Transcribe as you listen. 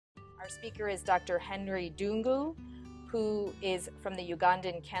speaker is Dr. Henry Ddungu, who is from the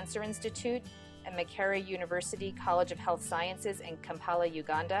Ugandan Cancer Institute at Makerere University College of Health Sciences in Kampala,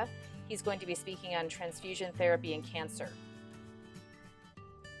 Uganda. He's going to be speaking on transfusion therapy and cancer.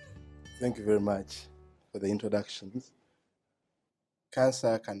 Thank you very much for the introductions.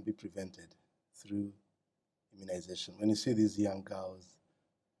 Cancer can be prevented through immunization. When you see these young girls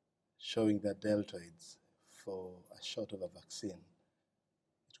showing their deltoids for a shot of a vaccine,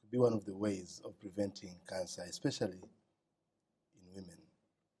 it could be one of the ways of preventing cancer, especially in women.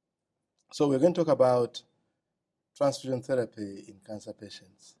 So we're going to talk about transfusion therapy in cancer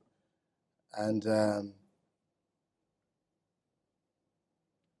patients. And the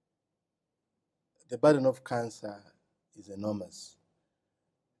burden of cancer is enormous.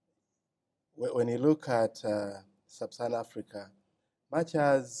 When you look at sub-Saharan Africa, much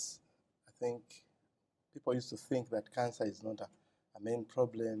as I think people used to think that cancer is not a main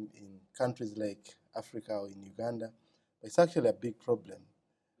problem in countries like Africa or in Uganda, but it's actually a big problem.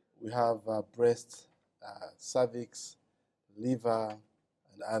 We have breast, cervix, liver,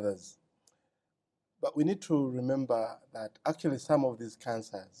 and others. But we need to remember that actually some of these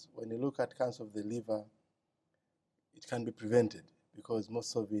cancers, when you look at cancer of the liver, it can be prevented because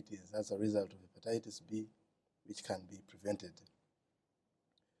most of it is as a result of hepatitis B, which can be prevented.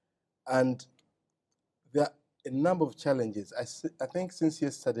 And there are a number of challenges. I think since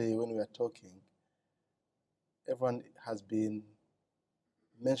yesterday when we were talking, everyone has been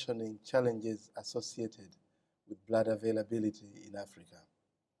mentioning challenges associated with blood availability in Africa.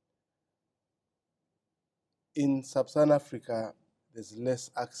 In sub-Saharan Africa, there's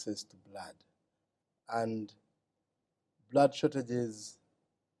less access to blood, and blood shortages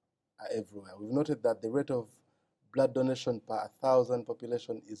are everywhere. We've noted that the rate of blood donation per 1,000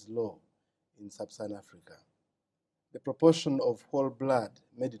 population is low in sub-Saharan Africa. The proportion of whole blood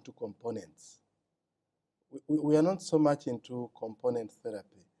made into components. We are not so much into component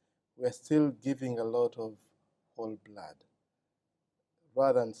therapy. We are still giving a lot of whole blood.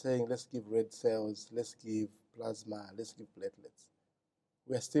 Rather than saying, let's give red cells, let's give plasma, let's give platelets,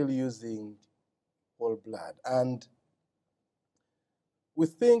 we are still using whole blood. And we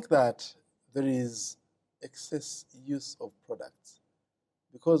think that there is excess use of products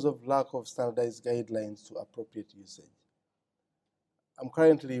because of lack of standardized guidelines to appropriate usage. I'm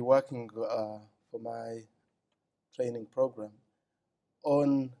currently working for my training program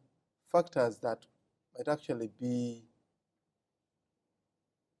on factors that might actually be,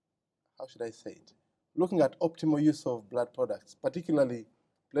 how should I say it, looking at optimal use of blood products, particularly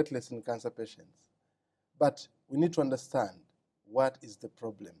platelets in cancer patients. But we need to understand what is the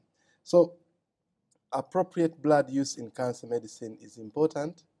problem. So appropriate blood use in cancer medicine is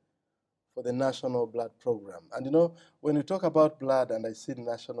important for the National Blood Program. And you know, when we talk about blood and I see the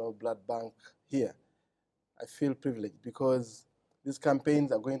National Blood Bank here, I feel privileged because these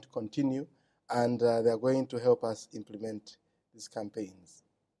campaigns are going to continue and they are going to help us implement these campaigns.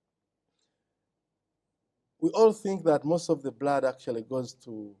 We all think that most of the blood actually goes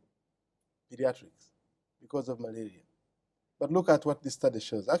to pediatrics because of malaria. But look at what this study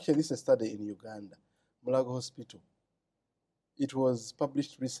shows. Actually, this is a study in Uganda, Mulago Hospital. It was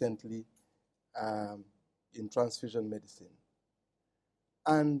published recently in Transfusion Medicine.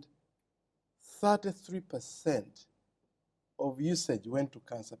 And 33% of usage went to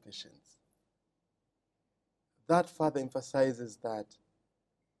cancer patients. That further emphasizes that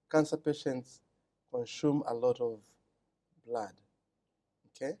cancer patients consume a lot of blood,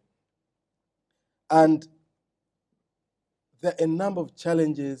 okay? And there are a number of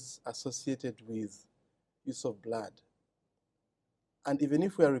challenges associated with use of blood. And even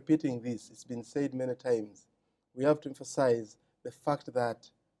if we are repeating this, it's been said many times, we have to emphasize the fact that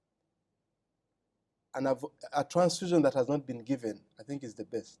a transfusion that has not been given, I think, is the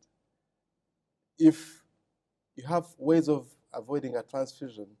best. If you have ways of avoiding a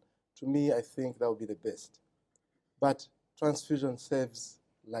transfusion, to me, I think that would be the best. But transfusion saves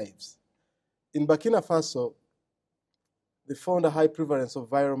lives. In Burkina Faso, they found a high prevalence of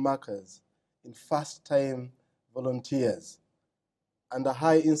viral markers in first-time volunteers and a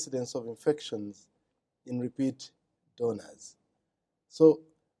high incidence of infections in repeat donors. So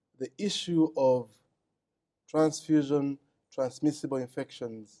the issue of transfusion transmissible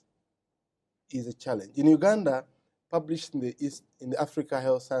infections is a challenge. In Uganda, published in the Africa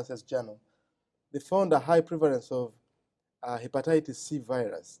Health Sciences Journal, they found a high prevalence of hepatitis C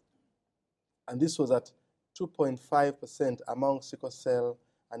virus. And this was at 2.5% among sickle cell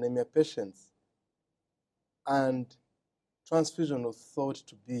anemia patients. And transfusion was thought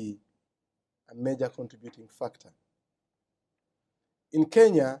to be a major contributing factor. In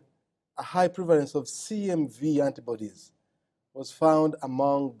Kenya, a high prevalence of CMV antibodies was found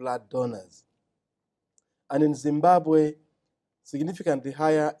among blood donors. And in Zimbabwe, significantly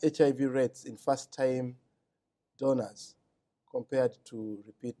higher HIV rates in first-time donors compared to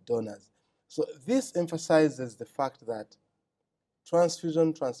repeat donors. So this emphasizes the fact that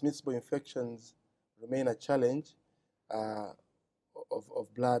transfusion transmissible infections remain a challenge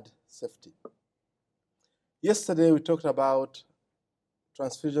of blood safety. Yesterday we talked about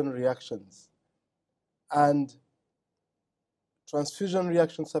transfusion reactions, and transfusion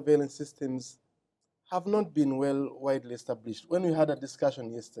reaction surveillance systems have not been widely established. When we had a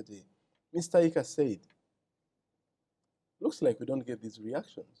discussion yesterday, Mr. Ika said, looks like we don't get these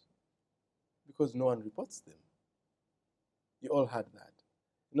reactions because no one reports them. You all heard that.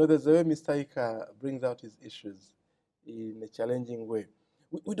 You know, there's a way Mr. Ika brings out his issues in a challenging way.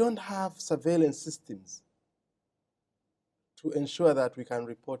 We don't have surveillance systems to ensure that we can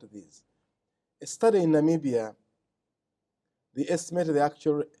report these. A study in Namibia, the estimated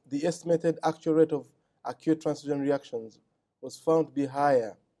actual rate of acute transfusion reactions was found to be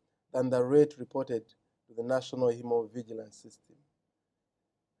higher than the rate reported to the National Hemovigilance System.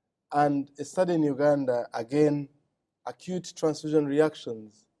 And a study in Uganda, again, acute transfusion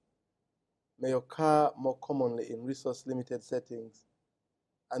reactions may occur more commonly in resource-limited settings.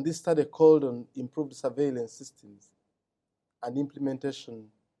 And this study called on improved surveillance systems and implementation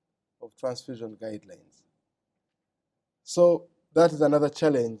of transfusion guidelines. So that is another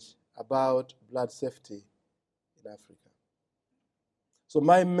challenge about blood safety in Africa. So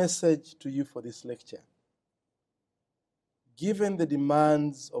my message to you for this lecture, given the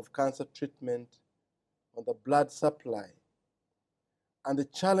demands of cancer treatment on the blood supply and the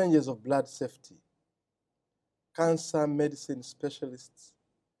challenges of blood safety, cancer medicine specialists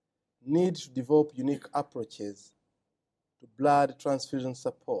need to develop unique approaches to blood transfusion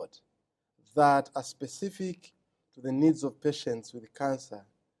support that are specific to the needs of patients with cancer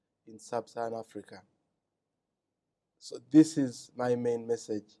in sub-Saharan Africa. So this is my main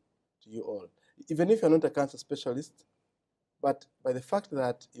message to you all. Even if you're not a cancer specialist, but by the fact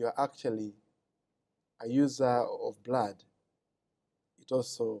that you are actually a user of blood, it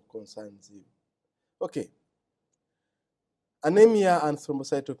also concerns you. Okay. Anemia and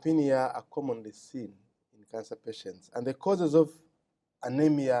thrombocytopenia are commonly seen in cancer patients, and the causes of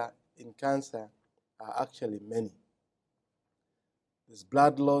anemia in cancer are actually many. There's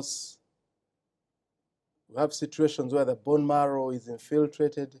blood loss. We have situations where the bone marrow is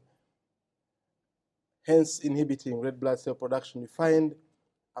infiltrated, hence inhibiting red blood cell production. You find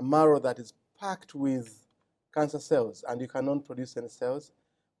a marrow that is packed with cancer cells and you cannot produce any cells.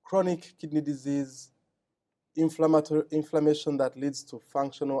 Chronic kidney disease, inflammation that leads to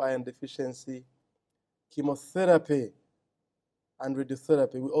functional iron deficiency, chemotherapy and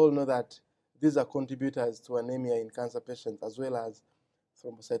radiotherapy. We all know that these are contributors to anemia in cancer patients as well as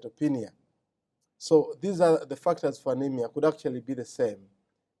thrombocytopenia. So these are the factors for anemia could actually be the same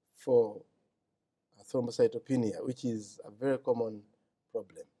for thrombocytopenia, which is a very common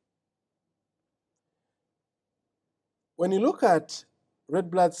problem. When you look at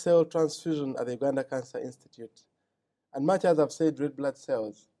red blood cell transfusion at the Uganda Cancer Institute, and much as I've said red blood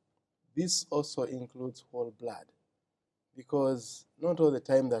cells, this also includes whole blood, because not all the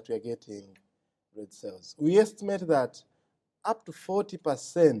time that we are getting red cells. We estimate that up to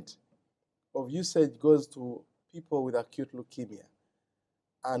 40% of usage goes to people with acute leukemia,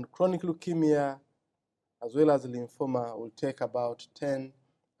 and chronic leukemia as well as lymphoma will take about 10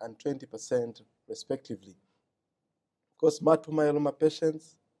 and 20% respectively. Of course, multiple myeloma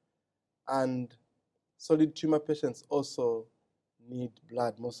patients and solid tumor patients also need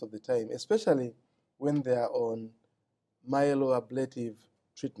blood most of the time, especially when they are on myeloablative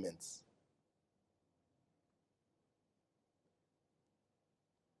treatments.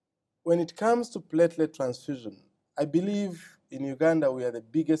 When it comes to platelet transfusion, I believe in Uganda we are the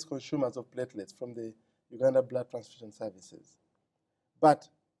biggest consumers of platelets from the Uganda Blood Transfusion Services. But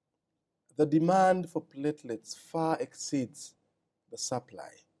the demand for platelets far exceeds the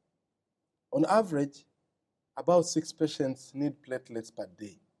supply. On average, about 6 patients need platelets per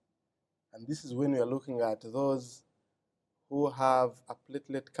day. And this is when we are looking at those who have a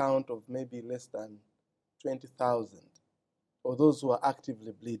platelet count of maybe less than 20,000, or those who are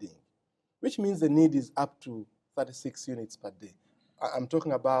actively bleeding, which means the need is up to 36 units per day. I'm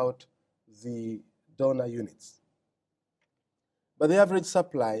talking about the donor units. But the average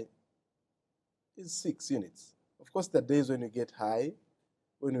supply is 6 units. Of course, there are days when you get high,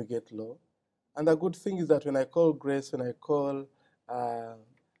 when you get low. And the good thing is that when I call Grace, when I call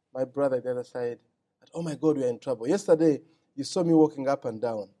my brother at the other side, that, oh my God, we are in trouble. Yesterday, you saw me walking up and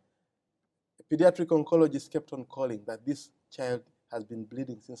down. A pediatric oncologist kept on calling that this child has been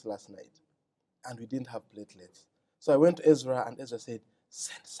bleeding since last night, and we didn't have platelets. So I went to Ezra, and Ezra said,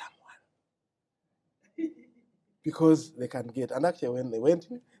 send someone. Because they can get. And actually, when they went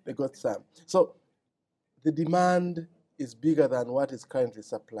in, they got some. So the demand is bigger than what is currently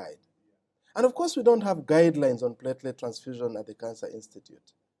supplied. And of course, we don't have guidelines on platelet transfusion at the Cancer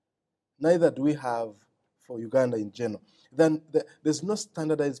Institute. Neither do we have for Uganda in general. Then there's no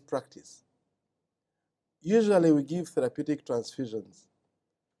standardized practice. Usually, we give therapeutic transfusions,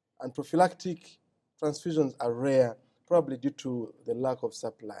 and prophylactic transfusions are rare, probably due to the lack of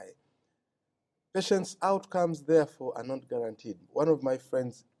supply. Patients' outcomes, therefore, are not guaranteed. One of my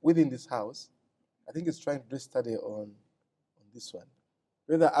friends within this house, I think, is trying to do a study on this one,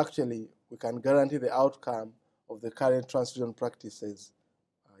 whether actually we can guarantee the outcome of the current transfusion practices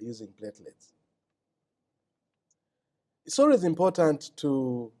using platelets. It's always important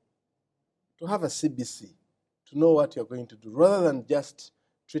to have a CBC, to know what you're going to do, rather than just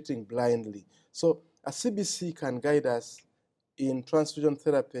treating blindly. So a CBC can guide us in transfusion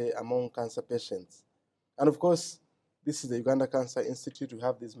therapy among cancer patients. And of course, this is the Uganda Cancer Institute. We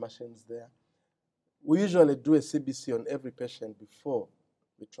have these machines there. We usually do a CBC on every patient before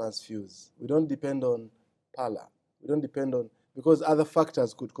we transfuse. We don't depend on pallor. We don't depend on, because other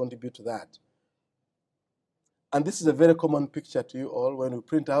factors could contribute to that. And this is a very common picture to you all. When we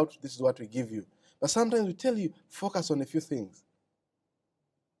print out, this is what we give you. But sometimes we tell you, focus on a few things.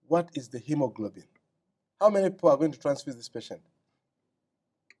 What is the hemoglobin? How many people are going to transfuse this patient?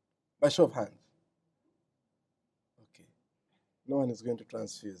 By show of hands. Okay. No one is going to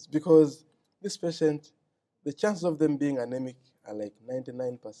transfuse, because this patient, the chances of them being anemic are like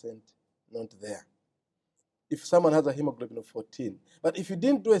 99% not there. If someone has a hemoglobin of 14. But if you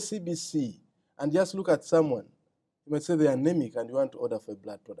didn't do a CBC and just look at someone, you might say they're anemic and you want to order for a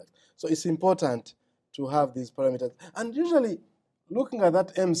blood product. So it's important to have these parameters. And usually, looking at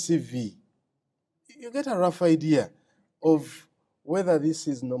that MCV, you get a rough idea of whether this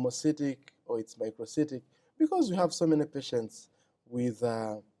is normocytic or it's microcytic, because we have so many patients with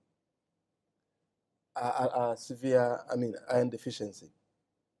severe iron deficiency.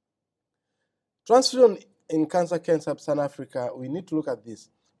 Transfusion in cancer care in sub-Saharan Africa, we need to look at this.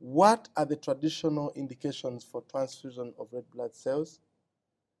 What are the traditional indications for transfusion of red blood cells?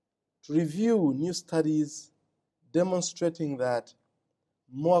 To review new studies demonstrating that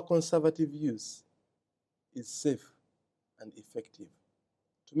more conservative use is safe and effective.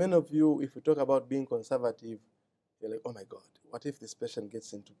 To many of you, if we talk about being conservative, you're like, oh my God, what if this patient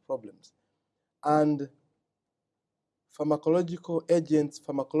gets into problems? And pharmacologic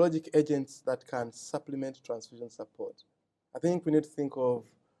agents that can supplement transfusion support. I think we need to think of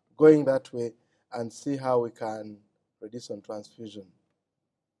going that way and see how we can reduce on transfusion.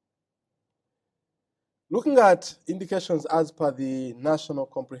 Looking at indications as per the National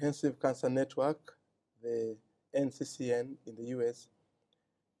Comprehensive Cancer Network, the NCCN in the US,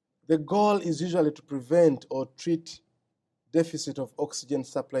 the goal is usually to prevent or treat deficit of oxygen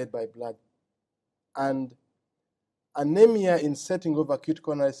supplied by blood. And anemia in setting of acute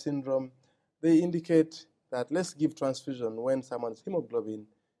coronary syndrome, they indicate that let's give transfusion when someone's hemoglobin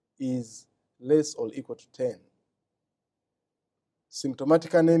is less or equal to 10.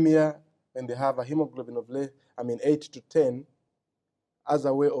 Symptomatic anemia, when they have a hemoglobin of 8 to 10, as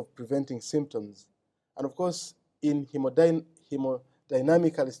a way of preventing symptoms. And of course, in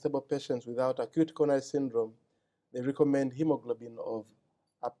hemodynamically stable patients without acute coronary syndrome, they recommend hemoglobin of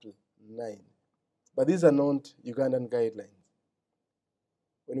up to 9. But these are not Ugandan guidelines.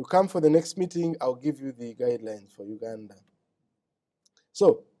 When you come for the next meeting, I'll give you the guidelines for Uganda.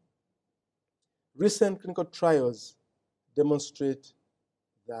 So, recent clinical trials demonstrate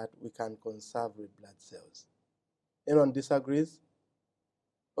that we can conserve red blood cells. Anyone disagrees?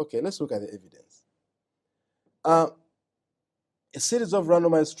 Okay, let's look at the evidence. A series of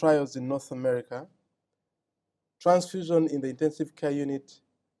randomized trials in North America, transfusion in the intensive care unit.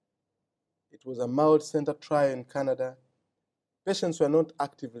 It was a mild center trial in Canada. Patients were not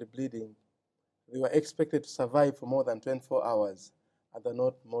actively bleeding. They were expected to survive for more than 24 hours and they're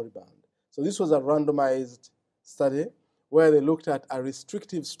not moribund. So this was a randomized study where they looked at a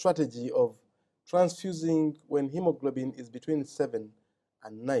restrictive strategy of transfusing when hemoglobin is between 7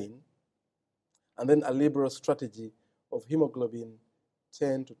 and 9, and then a liberal strategy of hemoglobin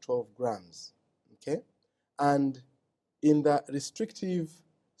 10 to 12 grams. Okay? And in the restrictive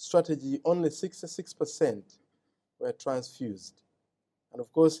strategy, only 66% were transfused. And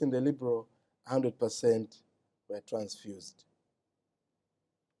of course, in the liberal, 100% were transfused.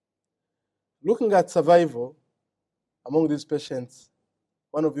 Looking at survival among these patients,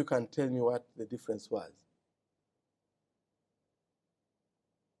 One of you can tell me what the difference was.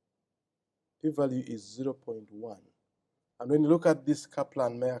 P-value is 0.1. And when you look at this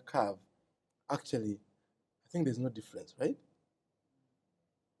Kaplan-Meier curve, actually, I think there's no difference, right?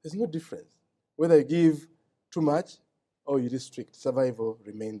 There's no difference. Whether you give too much or you restrict, survival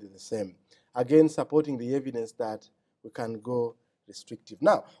remained the same. Again, supporting the evidence that we can go restrictive.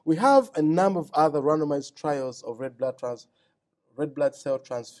 Now, we have a number of other randomized trials of red blood cell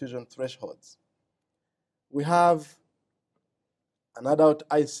transfusion thresholds. We have an adult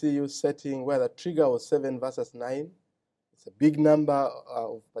ICU setting where the trigger was 7 versus 9. It's a big number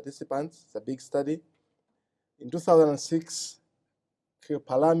of participants. It's a big study. In 2006,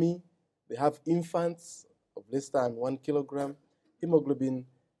 Palami, they have infants of less than 1 kilogram, hemoglobin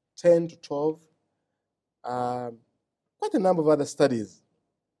 10 to 12, quite a number of other studies.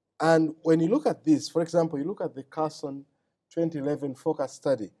 And when you look at this, for example, you look at the Carson 2011 focus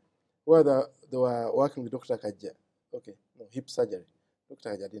study, where they were working with Dr. Kaja. Okay, no, hip surgery.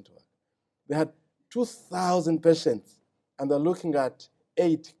 Dr. Kaja didn't work. They had 2,000 patients, and they're looking at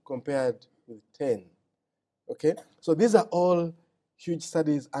 8 compared with 10. Okay, so these are all huge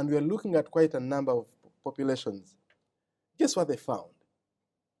studies, and we're looking at quite a number of populations. Guess what they found?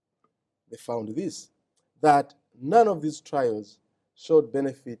 They found this, that none of these trials showed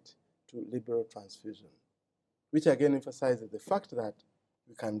benefit to liberal transfusion, which again emphasizes the fact that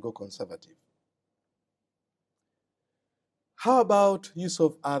we can go conservative. How about use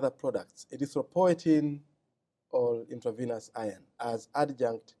of other products, erythropoietin or intravenous iron as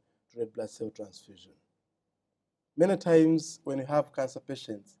adjunct to red blood cell transfusion? Many times when you have cancer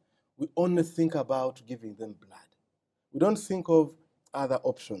patients, we only think about giving them blood. We don't think of other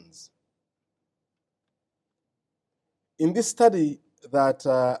options. In this study that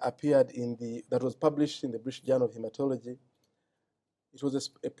that was published in the British Journal of Hematology, it was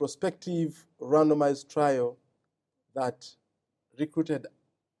a prospective randomized trial that recruited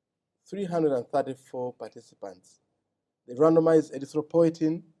 334 participants. They randomized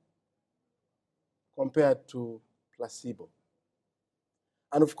erythropoietin compared to placebo.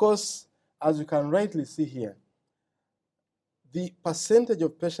 And of course, as you can rightly see here, the percentage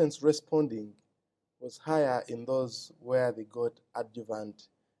of patients responding was higher in those where they got adjuvant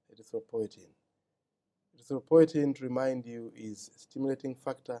erythropoietin. Erythropoietin, to remind you, is a stimulating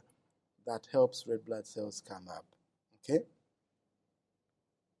factor that helps red blood cells come up. Okay?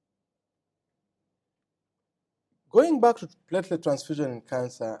 Going back to platelet transfusion in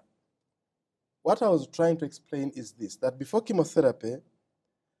cancer, what I was trying to explain is this, that before chemotherapy,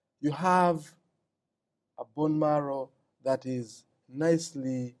 you have a bone marrow that is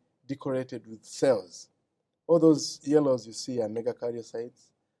nicely decorated with cells. All those yellows you see are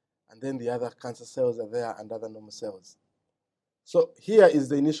megakaryocytes, and then the other cancer cells are there and other normal cells. So here is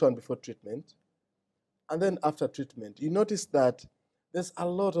the initial one before treatment, and then after treatment. You notice that there's a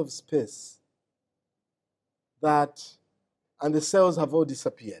lot of space and the cells have all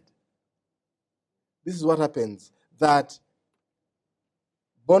disappeared. This is what happens, that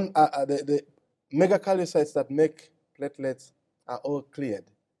the megakaryocytes that make platelets are all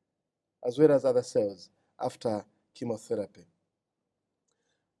cleared, as well as other cells after chemotherapy.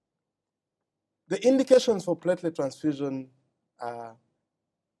 The indications for platelet transfusion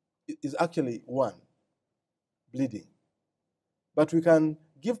is actually one, bleeding. But we can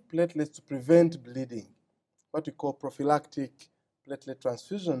give platelets to prevent bleeding, what we call prophylactic platelet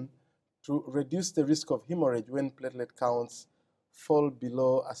transfusion, to reduce the risk of hemorrhage when platelet counts fall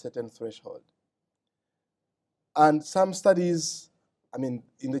below a certain threshold. And some studies, in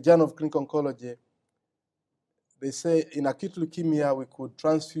the Journal of Clinical Oncology, they say in acute leukemia we could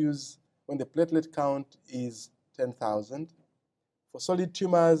transfuse when the platelet count is 10,000. For solid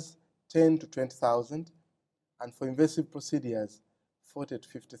tumors, 10 to 20,000. And for invasive procedures, 40 to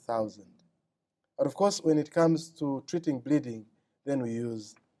 50,000. But of course, when it comes to treating bleeding, then we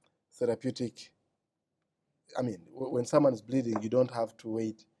use therapeutic. When someone is bleeding, you don't have to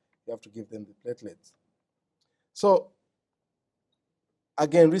wait. You have to give them the platelets. So,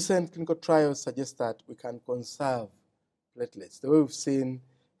 again, recent clinical trials suggest that we can conserve platelets, the way we've seen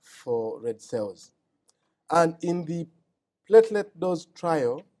for red cells. And in the platelet dose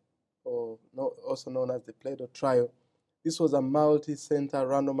trial, also known as the PLADO trial, this was a multi-center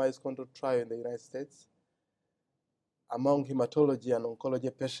randomized controlled trial in the United States among hematology and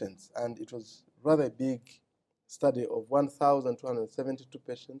oncology patients, and it was rather a big study of 1,272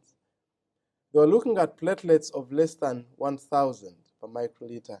 patients. They were looking at platelets of less than 1,000 per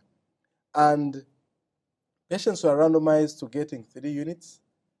microliter, and patients were randomized to getting 3 units,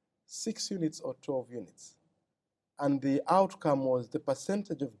 6 units, or 12 units. and the outcome was the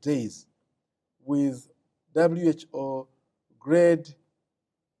percentage of days with WHO grade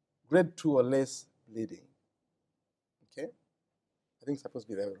 2 or less bleeding. Okay? I think it's supposed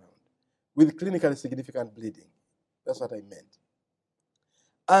to be the other way around. With clinically significant bleeding. That's what I meant.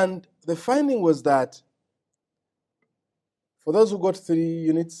 And the finding was that for those who got 3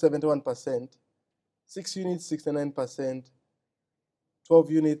 units, 71%, 6 units, 69%,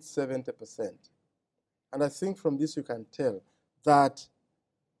 12 units, 70%. And I think from this you can tell that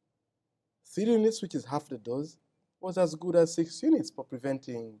 3 units, which is half the dose, was as good as 6 units for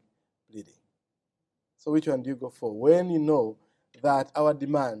preventing bleeding. So which one do you go for? When you know that our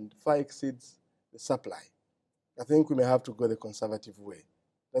demand far exceeds the supply, I think we may have to go the conservative way.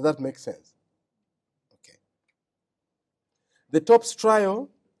 Does that make sense? Okay. The TOPS trial,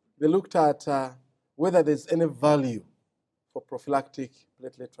 they looked at whether there's any value for prophylactic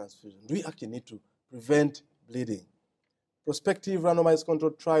platelet transfusion. Do we actually need to prevent bleeding? Prospective randomized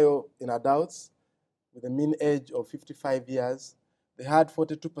controlled trial in adults with a mean age of 55 years. They had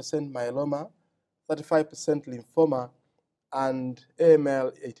 42% myeloma, 35% lymphoma, and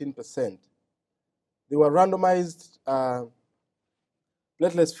AML 18%. They were randomized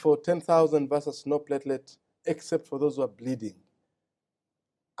platelets for 10,000 versus no platelet, except for those who are bleeding.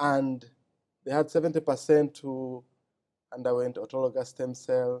 And they had 70% who underwent autologous stem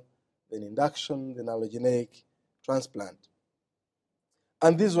cell, then induction, then allogeneic transplant.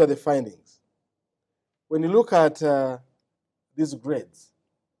 And these were the findings. When you look at these grades,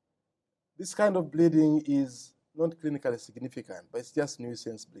 this kind of bleeding is not clinically significant, but it's just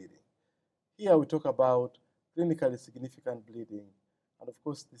nuisance bleeding. Here we talk about clinically significant bleeding. And of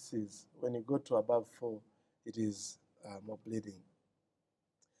course, this is, when you go to above 4, it is more bleeding.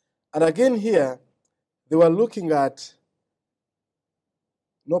 And again here, they were looking at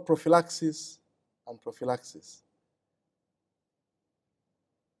no prophylaxis and prophylaxis.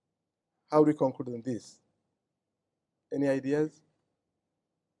 How do we conclude on this? Any ideas?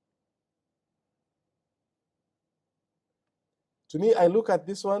 To me, I look at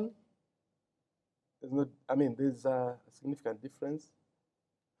this one. There's a significant difference.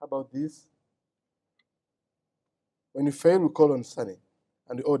 How about this? When you fail, we call on Sunny,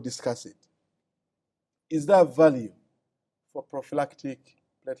 and we all discuss it. Is there value for prophylactic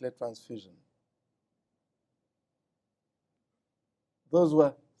platelet transfusion? Those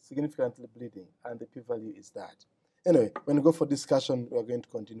were significantly bleeding, and the p-value is that. Anyway, when we go for discussion, we are going to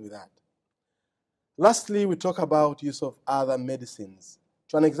continue with that. Lastly, we talk about use of other medicines.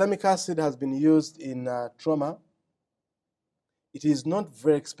 Tranexamic acid has been used in trauma. It is not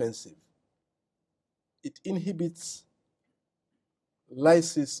very expensive. It inhibits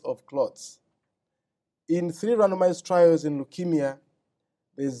lysis of clots. In 3 randomized trials in leukemia,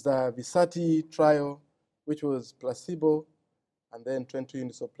 there's the Visati trial, which was placebo, and then 20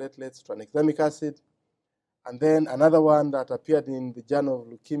 units of platelets, tranexamic acid, and then another one that appeared in the Journal of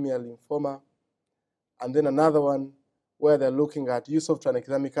Leukemia Lymphoma, and then another one where they're looking at use of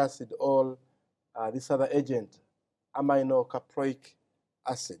tranexamic acid or this other agent, aminocaproic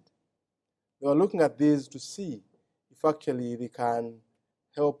acid. They were looking at these to see if actually they can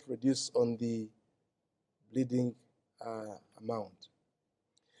help reduce on the bleeding amount.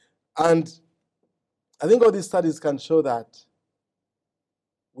 And I think all these studies can show that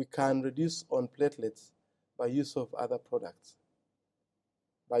we can reduce on platelets by use of other products,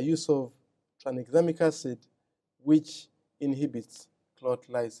 by use of tranexamic acid, which inhibits clot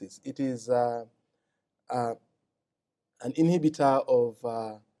lysis. It is an inhibitor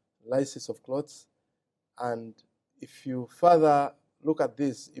of lysis of clots, and if you further look at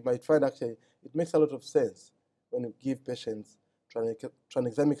this, you might find actually it makes a lot of sense when you give patients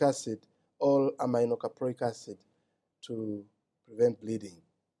tranexamic acid or aminocaproic acid to prevent bleeding.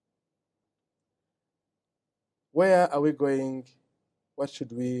 Where are we going? What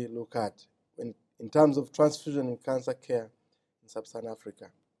should we look at in terms of transfusion in cancer care in sub-Saharan Africa?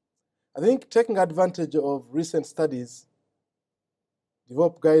 I think taking advantage of recent studies,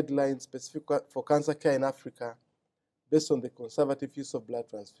 develop guidelines specific for cancer care in Africa based on the conservative use of blood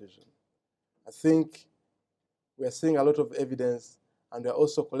transfusion. I think we are seeing a lot of evidence, and we are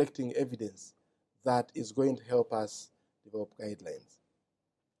also collecting evidence that is going to help us develop guidelines.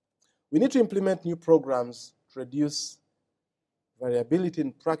 We need to implement new programs to reduce variability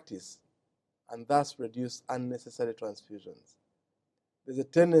in practice and thus reduce unnecessary transfusions. There's a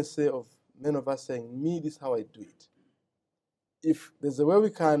tendency of many of us saying, me, this is how I do it. If there's a way we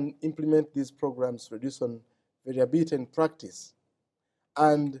can implement these programs to reduce on variability in practice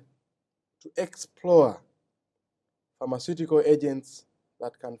and to explore pharmaceutical agents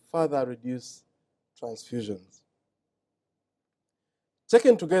that can further reduce transfusions,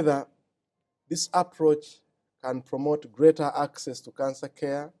 Taken together, this approach can promote greater access to cancer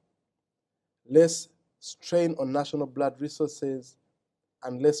care, less strain on national blood resources,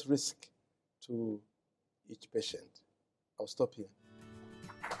 and less risk to each patient. I'll stop here.